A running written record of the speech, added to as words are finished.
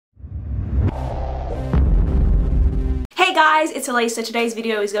guys, it's Elise. So today's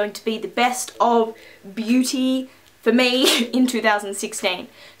video is going to be the best of beauty for me in 2016.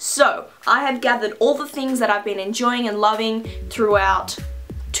 So I have gathered all the things that I've been enjoying and loving throughout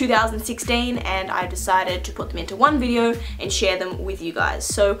 2016 and I decided to put them into one video and share them with you guys.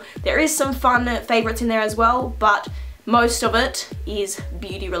 So there is some fun favorites in there as well, but most of it is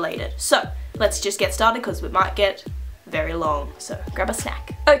beauty related. So let's just get started because we might get very long, so grab a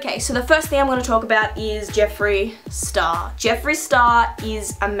snack. Okay, so the first thing I'm going to talk about is Jeffree Star. Jeffree Star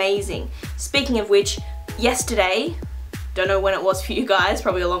is amazing. Speaking of which, yesterday, don't know when it was for you guys,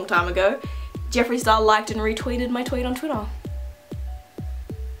 probably a long time ago, Jeffree Star liked and retweeted my tweet on Twitter.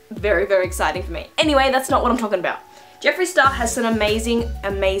 Very, very exciting for me. Anyway, that's not what I'm talking about. Jeffree Star has an amazing,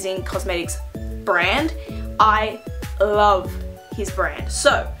 amazing cosmetics brand. I love his brand.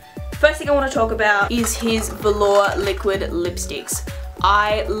 So, first thing I want to talk about is his Velour liquid lipsticks.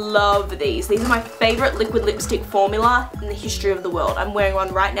 I love these. These are my favorite liquid lipstick formula in the history of the world. I'm wearing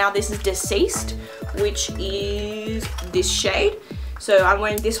one right now. This is Deceased, which is this shade. So I'm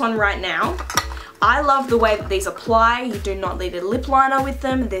wearing this one right now. I love the way that these apply. You do not need a lip liner with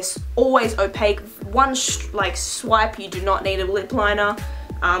them. They're always opaque. One swipe, you do not need a lip liner.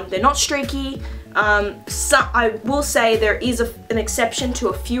 They're not streaky. I will say there is an exception to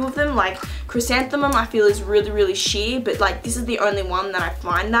a few of them, like Chrysanthemum I feel is really, really sheer, but like this is the only one that I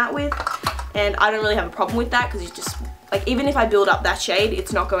find that with, and I don't really have a problem with that because it's just, like, even if I build up that shade,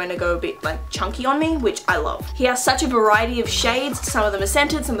 it's not going to go a bit like chunky on me, which I love. He has such a variety of shades. Some of them are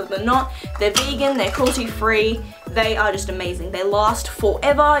scented, some of them are not. They're vegan, they're cruelty free. They are just amazing. They last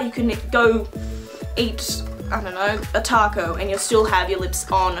forever. You can go eat, I don't know, a taco and you'll still have your lips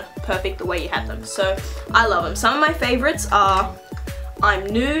on perfect the way you had them. So I love them. Some of my favorites are I'm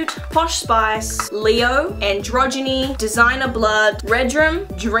Nude, Posh Spice, Leo, Androgyny, Designer Blood,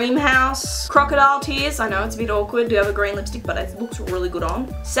 Redrum, Dream House, Crocodile Tears. I know it's a bit awkward to have a green lipstick, but it looks really good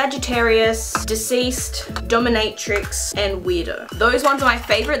on. Sagittarius, Deceased, Dominatrix, and Weirdo. Those ones are my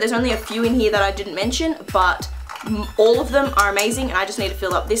favorite. There's only a few in here that I didn't mention, but all of them are amazing, and I just need to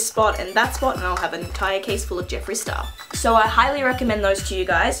fill up this spot and that spot and I'll have an entire case full of Jeffree Star. So I highly recommend those to you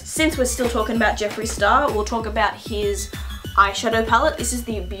guys. Since we're still talking about Jeffree Star, we'll talk about his eyeshadow palette. This is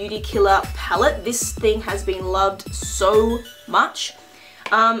the Beauty Killer palette. This thing has been loved so much.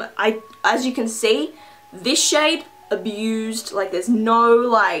 As you can see, this shade abused, like there's no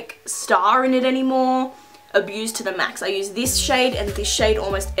like star in it anymore. Abused to the max. I use this shade and this shade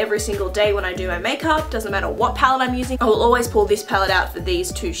almost every single day when I do my makeup. Doesn't matter what palette I'm using. I will always pull this palette out for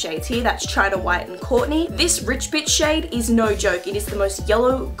these two shades here. That's China White and Courtney. This Rich Bitch shade is no joke. It is the most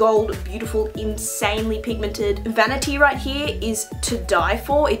yellow, gold, beautiful, insanely pigmented. Vanity right here is to die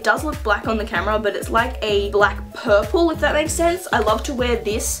for. It does look black on the camera, but it's like a black purple, if that makes sense. I love to wear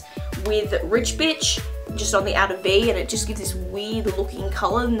this with Rich Bitch, just on the outer V, and it just gives this weird looking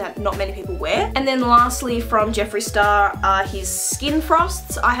colour that not many people wear. And then lastly from Jeffree Star are his Skin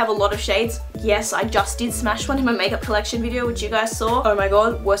Frosts. I have a lot of shades. Yes, I just did smash one in my makeup collection video, which you guys saw. Oh my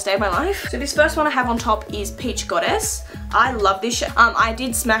god, worst day of my life. So this first one I have on top is Peach Goddess. I love this shade. I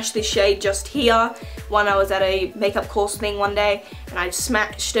did smash this shade just here when I was at a makeup course thing one day, and I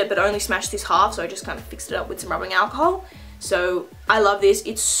smashed it, but only smashed this half, so I just kind of fixed it up with some rubbing alcohol. So I love this.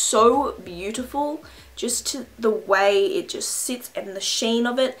 It's so beautiful. Just to the way it just sits and the sheen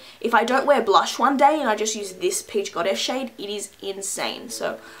of it. If I don't wear blush one day and I just use this Peach Goddess shade, it is insane.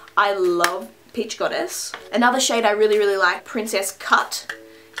 So I love Peach Goddess. Another shade I really, really like, Princess Cut.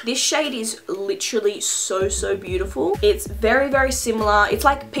 This shade is literally so, so beautiful. It's very, very similar. It's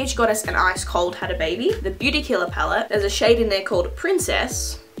like Peach Goddess and Ice Cold had a baby. The Beauty Killer palette, there's a shade in there called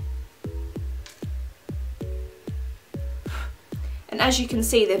Princess. And as you can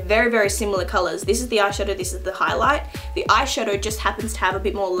see, they're very, very similar colours. This is the eyeshadow, this is the highlight. The eyeshadow just happens to have a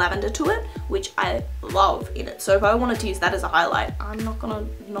bit more lavender to it, which I love in it. So if I wanted to use that as a highlight, I'm not gonna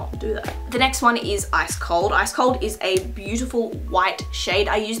not do that. The next one is Ice Cold. Ice Cold is a beautiful white shade.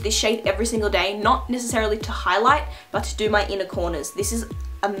 I use this shade every single day, not necessarily to highlight, but to do my inner corners. This is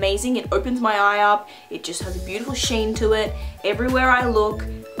amazing. It opens my eye up. It just has a beautiful sheen to it. Everywhere I look,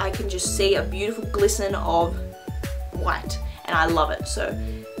 I can just see a beautiful glisten of white. And I love it. So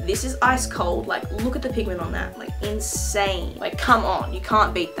this is Ice Cold. Like, look at the pigment on that. Like, insane. Like, come on, you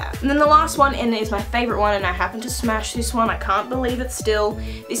can't beat that. And then the last one, and it's my favorite one, and I happen to smash this one. I can't believe it still.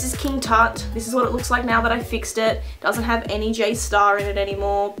 This is King Tut. This is what it looks like now that I fixed it. Doesn't have any J Star in it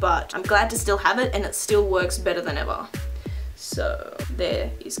anymore, but I'm glad to still have it, and it still works better than ever. So there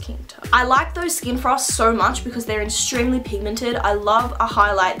is King Tut. I like those Skin Frosts so much because they're extremely pigmented. I love a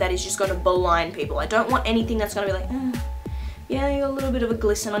highlight that is just going to blind people. I don't want anything that's going to be like, yeah, you got a little bit of a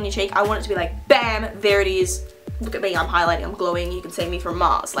glisten on your cheek. I want it to be like, bam, there it is. look at me, I'm highlighting, I'm glowing, you can see me from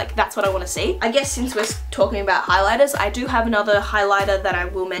Mars. Like, that's what I want to see. I guess since we're talking about highlighters, I do have another highlighter that I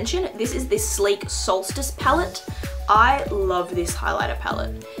will mention. This is this Sleek Solstice palette. I love this highlighter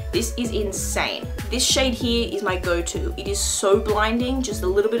palette. This is insane. This shade here is my go-to. It is so blinding. Just a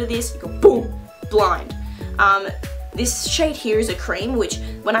little bit of this, you go boom, blind. This shade here is a cream, which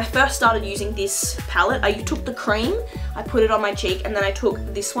when I first started using this palette, I took the cream, I put it on my cheek, and then I took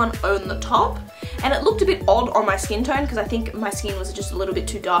this one on the top. And it looked a bit odd on my skin tone because I think my skin was just a little bit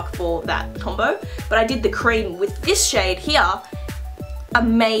too dark for that combo. But I did the cream with this shade here.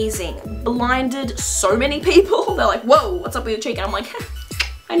 Amazing. Blinded so many people. They're like, whoa, what's up with your cheek? And I'm like,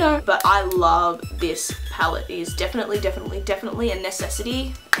 I know. But I love this palette. It is definitely a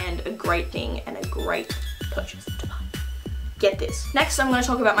necessity and a great thing and a great purchase to buy. Get this. Next, I'm going to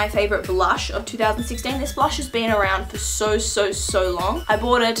talk about my favorite blush of 2016. This blush has been around for so long. I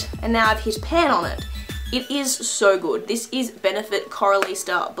bought it and now I've hit pan on it. It is so good. This is Benefit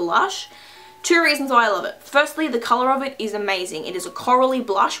Coralista blush. Two reasons why I love it. Firstly, the color of it is amazing. It is a corally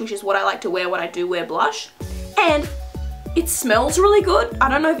blush, which is what I like to wear when I do wear blush. And it smells really good. I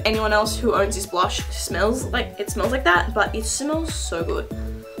don't know if anyone else who owns this blush smells like that, but it smells so good.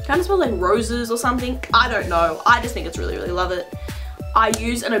 Kind of smells like roses or something. I don't know. I just think it's really love it. I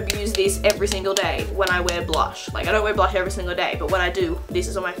use and abuse this every single day when I wear blush. Like, I don't wear blush every single day, but when I do, this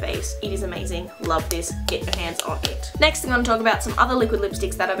is on my face. It is amazing. Love this. Get your hands on it. Next, I'm going to talk about some other liquid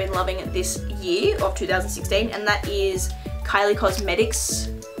lipsticks that I've been loving this year of 2016, and that is Kylie Cosmetics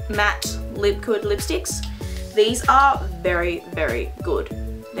matte liquid lipsticks. These are very good.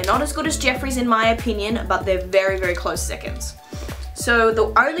 They're not as good as Jeffree's in my opinion, but they're very close seconds.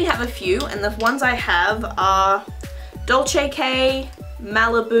 So I only have a few, and the ones I have are Dolce K,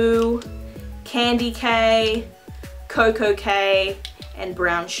 Malibu, Candy K, Cocoa K, and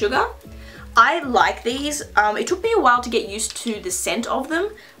Brown Sugar. I like these. It took me a while to get used to the scent of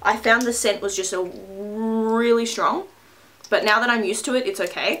them. I found the scent was just really strong, but now that I'm used to it, it's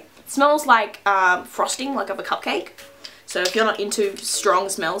okay. It smells like frosting, like of a cupcake. So if you're not into strong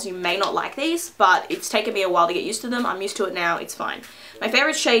smells, you may not like these, but it's taken me a while to get used to them. I'm used to it now, it's fine. My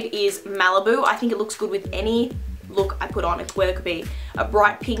favorite shade is Malibu. I think it looks good with any look I put on. Whether it could be a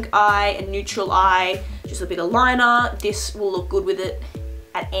bright pink eye, a neutral eye, just a bit of liner. This will look good with it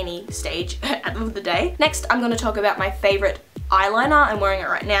at any stage of the day. Next, I'm going to talk about my favorite eyeliner. I'm wearing it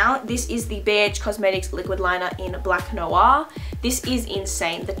right now. This is the BH Cosmetics Liquid Liner in Black Noir. This is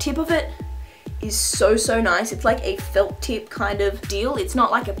insane. The tip of it is so nice. It's like a felt tip kind of deal. It's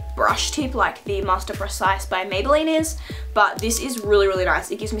not like a brush tip like the Master Precise by Maybelline is, but this is really nice.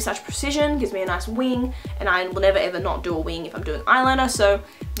 It gives me such precision, gives me a nice wing, and I will never ever not do a wing if I'm doing eyeliner, so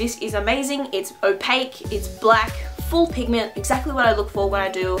this is amazing. It's opaque, it's black, full pigment, exactly what I look for when I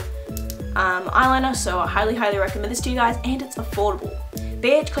do eyeliner, so I highly recommend this to you guys, and it's affordable.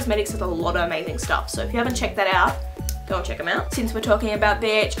 BH Cosmetics has a lot of amazing stuff, so if you haven't checked that out, go and check them out. Since we're talking about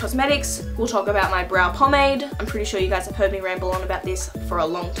BH Cosmetics, we'll talk about my brow pomade. I'm pretty sure you guys have heard me ramble on about this for a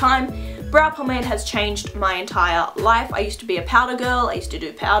long time. Brow pomade has changed my entire life. I used to be a powder girl. I used to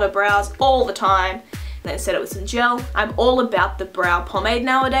do powder brows all the time, and then set it with some gel. I'm all about the brow pomade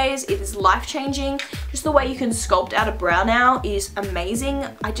nowadays. It is life-changing. Just the way you can sculpt out a brow now is amazing.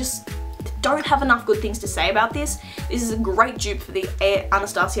 I just don't have enough good things to say about this. This is a great dupe for the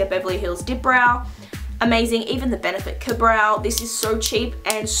Anastasia Beverly Hills Dip Brow. Amazing. Even the Benefit Ka-Brow. This is so cheap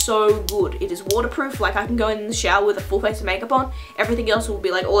and so good. It is waterproof. Like, I can go in the shower with a full face of makeup on. Everything else will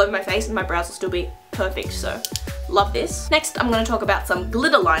be like all over my face and my brows will still be perfect. So love this. Next, I'm going to talk about some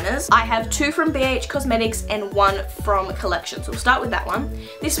glitter liners. I have two from BH Cosmetics and one from Collection. So we'll start with that one.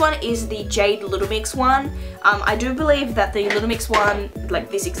 This one is the Jade Little Mix one. I do believe that the Little Mix one, like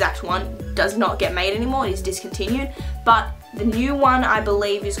this exact one, does not get made anymore. It is discontinued. But the new one, I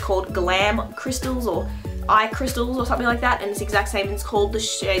believe, is called Glam Crystals or Eye Crystals or something like that, and it's the exact same. It's called the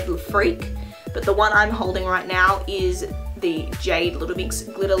shade Freak, but the one I'm holding right now is the Jade Little Mix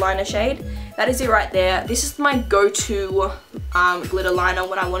glitter liner shade. That is it right there. This is my go-to glitter liner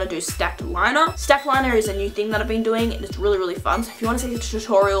when I want to do stacked liner. Stacked liner is a new thing that I've been doing, and it's really fun. So if you want to see a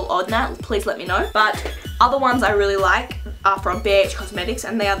tutorial on that, please let me know. But other ones I really like are from BH Cosmetics,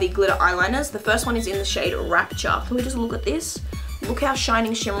 and they are the glitter eyeliners. The first one is in the shade Rapture. Can we just look at this? Look how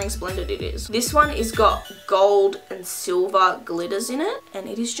shining, shimmering, splendid it is. This one is got gold and silver glitters in it, and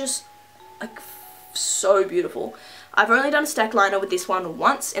it is just like so beautiful. I've only done a stack liner with this one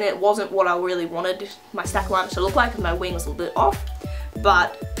once, and it wasn't what I really wanted my stack liner to look like because my wing was a little bit off.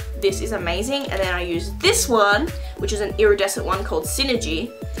 But This is amazing. And then I use this one, which is an iridescent one called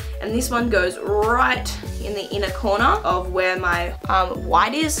Synergy. And this one goes right in the inner corner of where my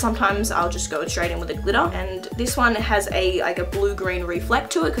white is. Sometimes I'll just go straight in with the glitter. And this one has like a blue-green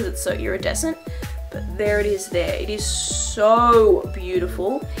reflect to it because it's so iridescent. But there it is there. It is so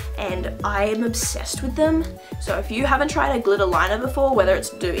beautiful and I am obsessed with them. So if you haven't tried a glitter liner before, whether it's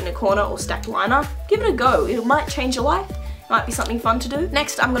to do inner corner or stacked liner, give it a go. It might change your life. It might be something fun to do.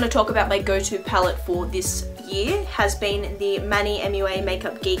 Next, I'm going to talk about my go-to palette for this year. Has been the Manny MUA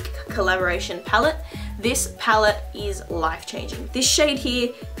Makeup Geek collaboration palette. This palette is life-changing. This shade here,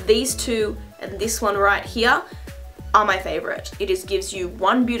 these two, and this one right here are my favorite. It just gives you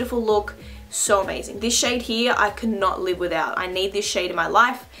one beautiful look. So amazing. This shade here I could not live without. I need this shade in my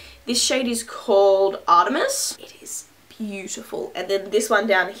life. This shade is called Artemis. It is beautiful. And then this one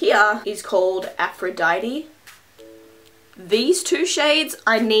down here is called Aphrodite. These two shades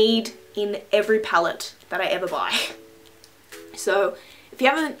I need in every palette that I ever buy. So if you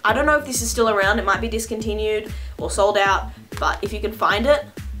haven't, I don't know if this is still around, it might be discontinued or sold out, but if you can find it,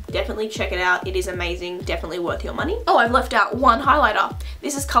 definitely check it out. It is amazing, definitely worth your money. Oh, I've left out one highlighter.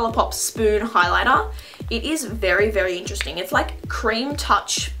 This is Colourpop's Spoon highlighter. It is very, very interesting. It's like cream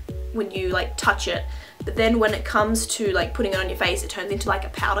touch when you like touch it, but then when it comes to like putting it on your face, it turns into like a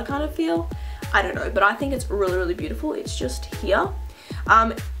powder kind of feel. I don't know, but I think it's really, really beautiful. It's just here.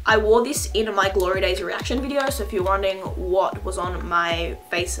 I wore this in my Glory Days reaction video, so if you're wondering what was on my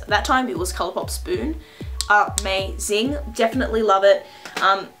face at that time, it was Colourpop Spoon. Amazing, definitely love it.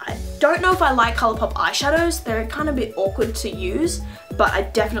 I don't know if I like Colourpop eyeshadows. They're kind of a bit awkward to use, but I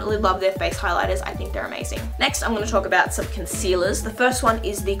definitely love their face highlighters. I think they're amazing. Next, I'm going to talk about some concealers. The first one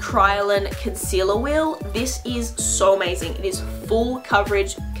is the Kryolan Concealer Wheel. This is so amazing. It is full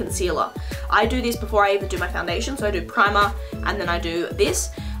coverage concealer. I do this before I even do my foundation, so I do primer and then I do this.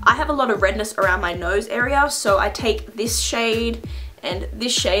 I have a lot of redness around my nose area, so I take this shade and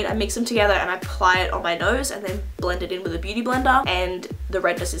this shade, I mix them together and I apply it on my nose and then blend it in with a beauty blender, and the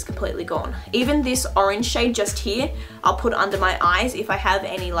redness is completely gone. Even this orange shade just here, I'll put under my eyes if I have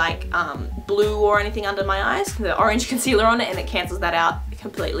any like blue or anything under my eyes, the orange concealer on it, and it cancels that out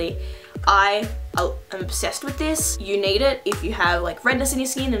completely. I am obsessed with this. You need it if you have like redness in your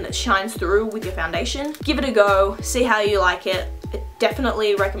skin and it shines through with your foundation. Give it a go, see how you like it. I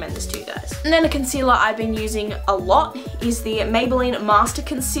definitely recommend this to you guys. And then a concealer I've been using a lot is the Maybelline Master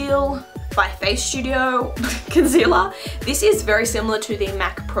Conceal by Face Studio concealer. This is very similar to the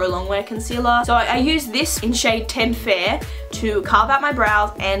MAC Pro Longwear concealer. So I use this in shade 10 Fair to carve out my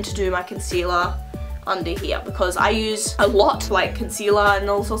brows and to do my concealer under here, because I use a lot like concealer and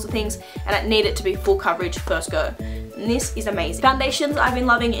all sorts of things, and I need it to be full coverage first go. And this is amazing. Foundations I've been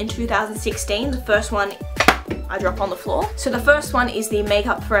loving in 2016. The first one I drop on the floor. So the first one is the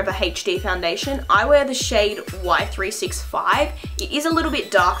Makeup Forever HD foundation. I wear the shade Y365. It is a little bit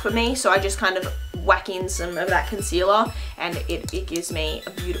dark for me, so I just kind of whack in some of that concealer and it gives me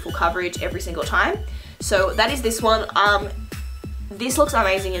a beautiful coverage every single time. So that is this one. This looks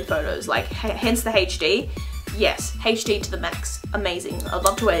amazing in photos, like hence the HD. Yes, HD to the max, amazing. I'd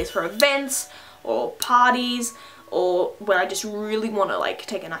love to wear this for events or parties, or when I just really want to like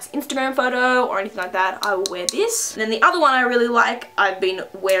take a nice Instagram photo or anything like that, I will wear this. And then the other one I really like, I've been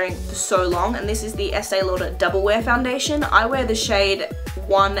wearing for so long, and this is the Estee Lauder Double Wear Foundation. I wear the shade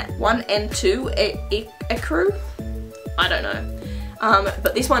 1 and 2 Ecru. I don't know.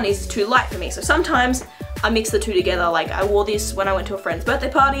 But this one is too light for me, so sometimes I mix the two together. Like I wore this when I went to a friend's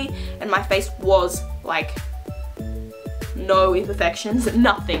birthday party and my face was like no imperfections,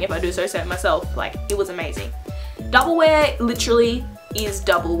 nothing, if I do so say myself. Like it was amazing. Double wear literally is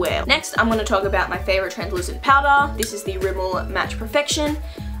double wear. Next, I'm going to talk about my favorite translucent powder. This is the Rimmel Match Perfection.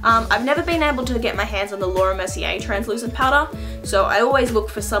 I've never been able to get my hands on the Laura Mercier translucent powder, so I always look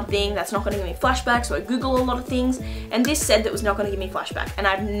for something that's not going to give me flashback, so I Google a lot of things, and this said that it was not going to give me flashback, and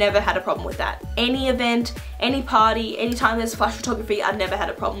I've never had a problem with that. Any event, any party, anytime there's flash photography, I've never had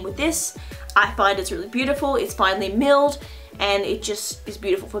a problem with this. I find it's really beautiful, it's finely milled, and it just is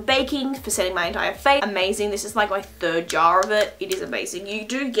beautiful for baking, for setting my entire face. Amazing. This is like my 3rd jar of it. It is amazing. You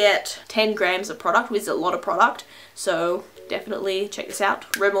do get 10 grams of product, which is a lot of product, so definitely check this out.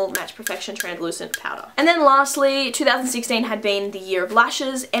 Rimmel Match Perfection Translucent Powder. And then lastly, 2016 had been the year of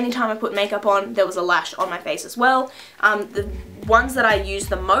lashes. Anytime I put makeup on, there was a lash on my face as well. The ones that I use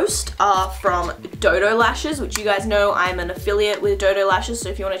the most are from DODO lashes, which you guys know I'm an affiliate with DODO lashes, so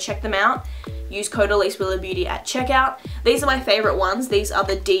if you want to check them out, use code Elise Beauty at checkout. These are my favorite ones. These are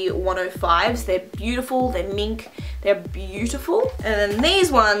the D105s. They're beautiful, they're mink, they're beautiful. And then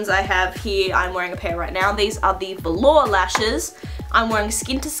these ones I have here, I'm wearing a pair right now. These are the Velour lashes. I'm wearing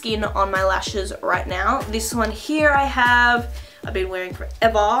Skin to Skin on my lashes right now. This one here I've been wearing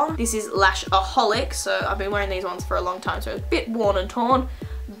forever. This is Lashaholic, so I've been wearing these ones for a long time, so it's a bit worn and torn,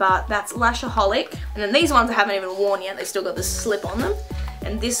 but that's Lashaholic. And then these ones I haven't even worn yet, they still got this slip on them.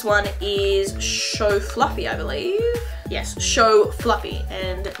 And this one is Show Fluffy, I believe. Yes, Show Fluffy.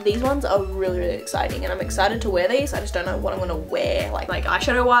 And these ones are really, really exciting, and I'm excited to wear these. I just don't know what I'm gonna wear, like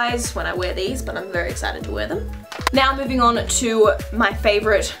eyeshadow wise when I wear these, but I'm very excited to wear them. Now moving on to my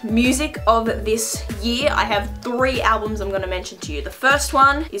favorite music of this year. I have 3 albums I'm gonna mention to you. The first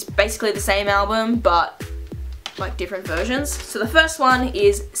one is basically the same album, but like different versions. So the first one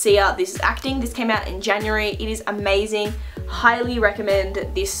is Sia, This Is Acting. This came out in January. It is amazing. Highly recommend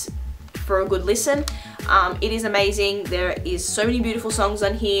this for a good listen. It is amazing. There is so many beautiful songs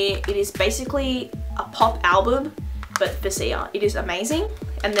on here. It is basically a pop album, but for Sia. It is amazing.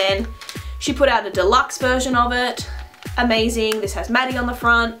 And then she put out a deluxe version of it. Amazing. This has Maddie on the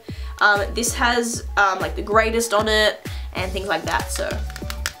front. This has like The Greatest on it and things like that. So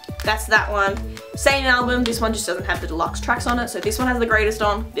that's that one. Same album, this one just doesn't have the deluxe tracks on it, so this one has The Greatest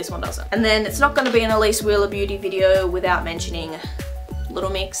on, this one doesn't. And then it's not going to be an Elise Wheeler Beauty video without mentioning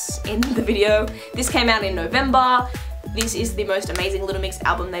Little Mix in the video. This came out in November. This is the most amazing Little Mix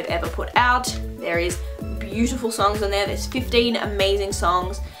album they've ever put out. There is beautiful songs on there. There's 15 amazing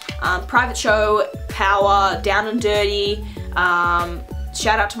songs. Private Show, Power, Down and Dirty,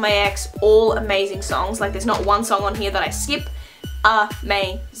 Shout Out to My Ex, all amazing songs. Like there's not one song on here that I skip.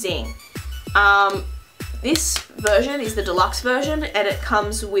 Amazing. This version is the deluxe version, and it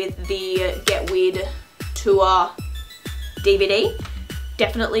comes with the Get Weird Tour DVD.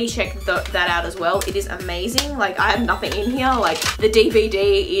 Definitely check that out as well. It is amazing. Like I have nothing in here. Like the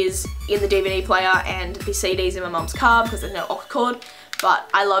DVD is in the DVD player and the CD's in my mum's car because there's no aux cord. But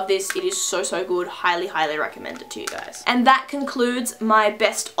I love this. It is so, so good. Highly, highly recommend it to you guys. And that concludes my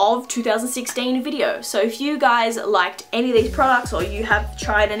best of 2016 video. So if you guys liked any of these products or you have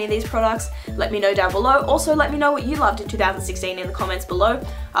tried any of these products, let me know down below. Also, let me know what you loved in 2016 in the comments below.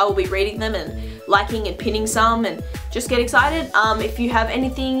 I will be reading them and liking and pinning some and just get excited. If you have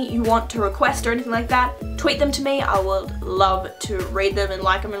anything you want to request or anything like that, tweet them to me. I would love to read them and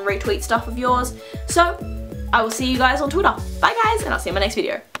like them and retweet stuff of yours. So I will see you guys on Twitter. Bye guys, and I'll see you in my next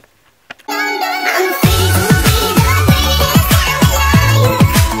video.